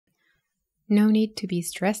No need to be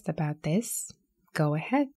stressed about this. Go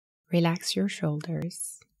ahead. Relax your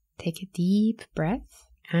shoulders. Take a deep breath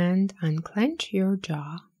and unclench your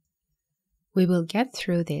jaw. We will get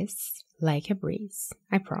through this like a breeze,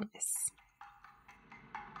 I promise.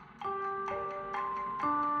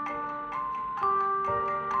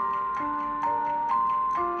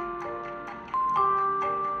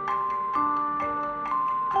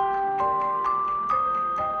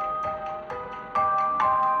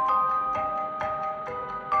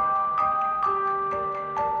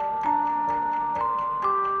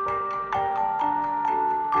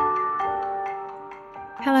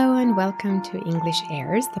 Hello and welcome to English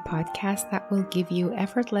Airs, the podcast that will give you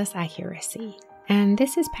effortless accuracy. And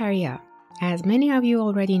this is Paria. As many of you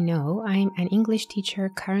already know, I'm an English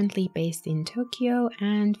teacher currently based in Tokyo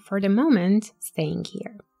and for the moment staying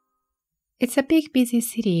here. It's a big busy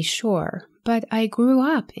city, sure, but I grew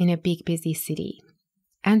up in a big busy city.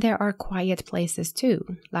 And there are quiet places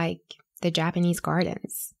too, like the Japanese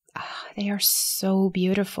gardens. They are so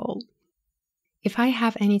beautiful. If I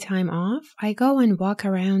have any time off, I go and walk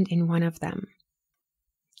around in one of them.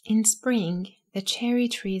 In spring, the cherry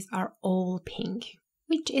trees are all pink,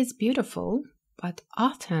 which is beautiful, but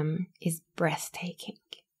autumn is breathtaking.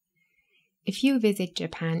 If you visit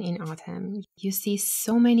Japan in autumn, you see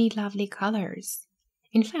so many lovely colors.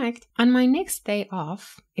 In fact, on my next day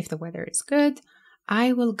off, if the weather is good,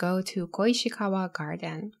 I will go to Koishikawa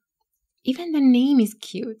Garden. Even the name is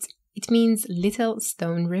cute. It means Little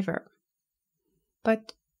Stone River.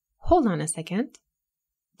 But hold on a second.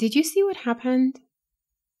 Did you see what happened?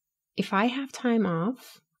 If I have time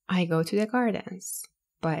off, I go to the gardens.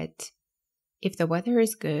 But if the weather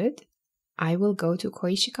is good, I will go to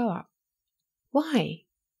Koishikawa. Why?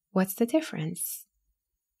 What's the difference?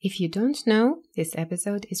 If you don't know, this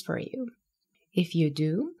episode is for you. If you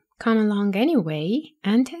do, come along anyway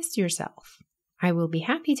and test yourself. I will be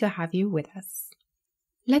happy to have you with us.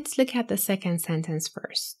 Let's look at the second sentence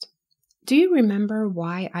first. Do you remember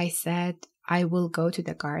why I said I will go to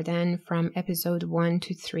the garden from episode 1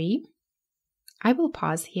 to 3? I will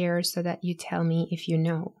pause here so that you tell me if you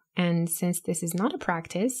know. And since this is not a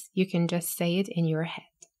practice, you can just say it in your head.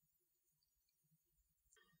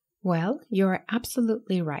 Well, you're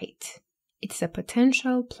absolutely right. It's a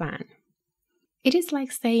potential plan. It is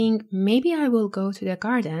like saying, maybe I will go to the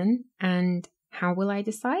garden, and how will I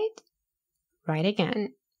decide? Right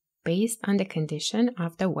again, based on the condition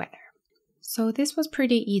of the weather. So this was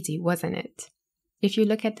pretty easy, wasn't it? If you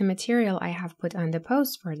look at the material I have put on the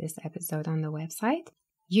post for this episode on the website,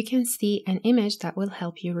 you can see an image that will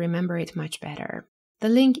help you remember it much better. The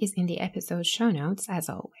link is in the episode show notes as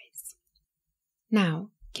always. Now,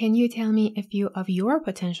 can you tell me a few of your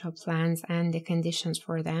potential plans and the conditions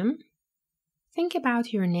for them? Think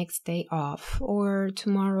about your next day off or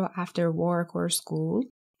tomorrow after work or school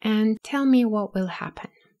and tell me what will happen.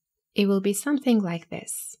 It will be something like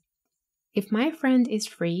this. If my friend is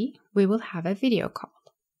free, we will have a video call.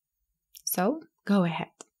 So, go ahead.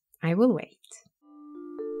 I will wait.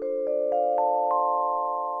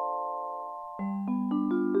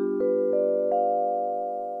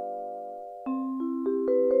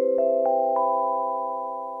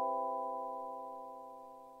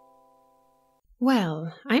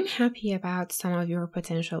 Well, I'm happy about some of your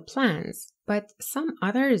potential plans, but some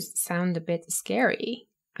others sound a bit scary.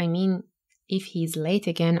 I mean, if he's late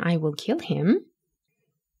again, I will kill him.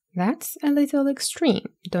 That's a little extreme,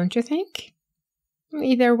 don't you think?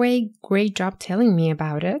 Either way, great job telling me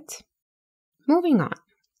about it. Moving on.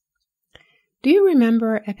 Do you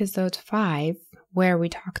remember episode 5 where we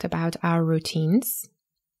talked about our routines?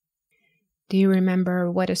 Do you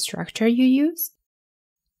remember what a structure you used?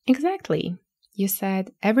 Exactly. You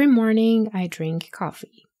said, every morning I drink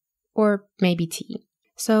coffee, or maybe tea.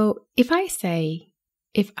 So if I say,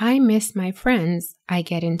 if I miss my friends, I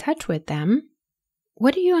get in touch with them,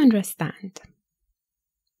 what do you understand?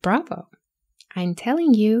 Bravo! I'm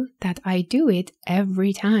telling you that I do it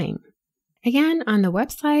every time. Again, on the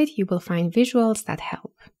website, you will find visuals that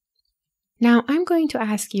help. Now, I'm going to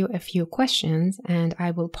ask you a few questions and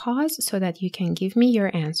I will pause so that you can give me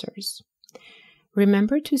your answers.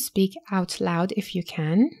 Remember to speak out loud if you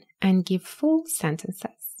can and give full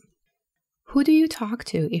sentences. Who do you talk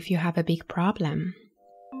to if you have a big problem?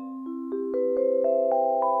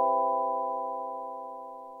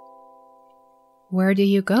 Where do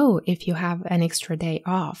you go if you have an extra day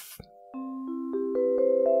off?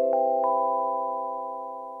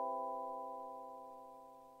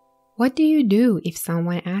 What do you do if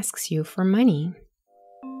someone asks you for money?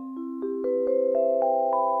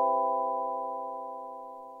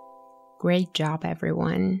 Great job,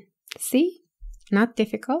 everyone. See? Not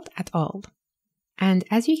difficult at all. And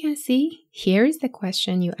as you can see, here is the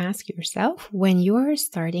question you ask yourself when you are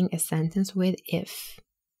starting a sentence with if.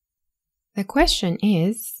 The question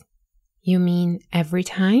is, you mean every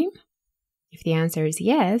time? If the answer is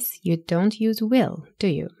yes, you don't use will, do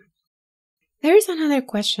you? There is another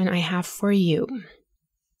question I have for you.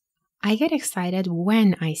 I get excited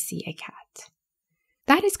when I see a cat.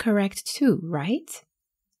 That is correct too, right?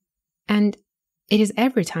 And it is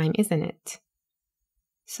every time, isn't it?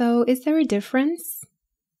 So is there a difference?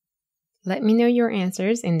 Let me know your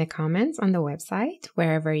answers in the comments on the website,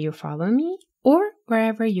 wherever you follow me, or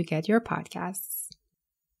wherever you get your podcasts.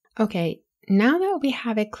 Okay, now that we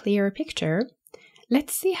have a clear picture,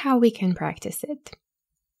 let's see how we can practice it.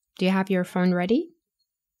 Do you have your phone ready?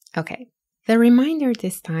 Okay. The reminder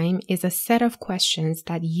this time is a set of questions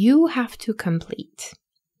that you have to complete.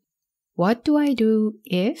 What do I do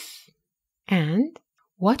if? And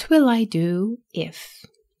what will I do if?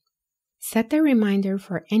 Set the reminder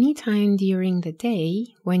for any time during the day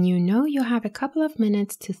when you know you have a couple of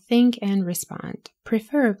minutes to think and respond,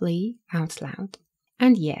 preferably out loud.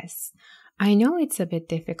 And yes, I know it's a bit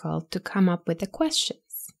difficult to come up with the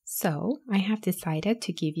questions, so I have decided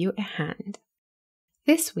to give you a hand.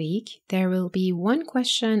 This week, there will be one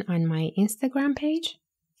question on my Instagram page,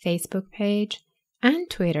 Facebook page, and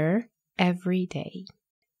Twitter every day.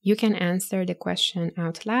 You can answer the question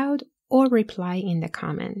out loud or reply in the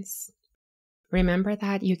comments. Remember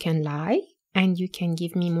that you can lie and you can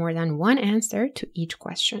give me more than one answer to each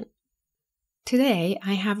question. Today,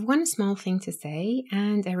 I have one small thing to say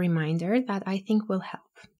and a reminder that I think will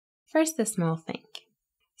help. First, the small thing.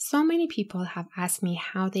 So many people have asked me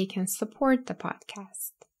how they can support the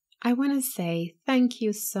podcast. I want to say thank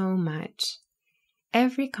you so much.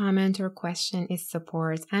 Every comment or question is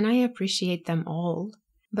support and I appreciate them all.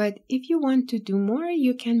 But if you want to do more,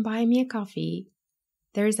 you can buy me a coffee.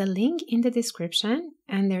 There's a link in the description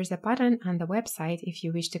and there's a button on the website if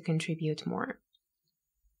you wish to contribute more.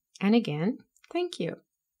 And again, thank you.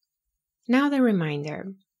 Now the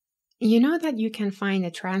reminder. You know that you can find a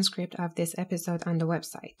transcript of this episode on the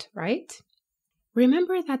website, right?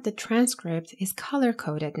 Remember that the transcript is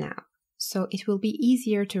color-coded now, so it will be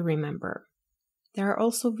easier to remember. There are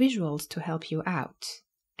also visuals to help you out.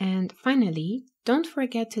 And finally, don't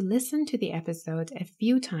forget to listen to the episode a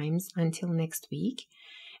few times until next week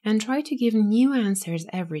and try to give new answers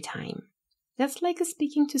every time. That's like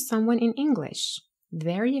speaking to someone in English,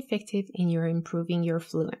 very effective in your improving your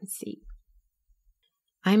fluency.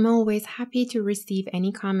 I'm always happy to receive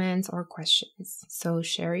any comments or questions, so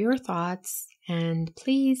share your thoughts and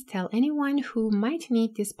please tell anyone who might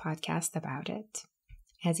need this podcast about it.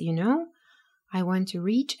 As you know, I want to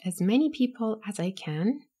reach as many people as I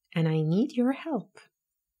can and I need your help.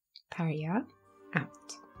 Paria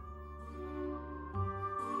out.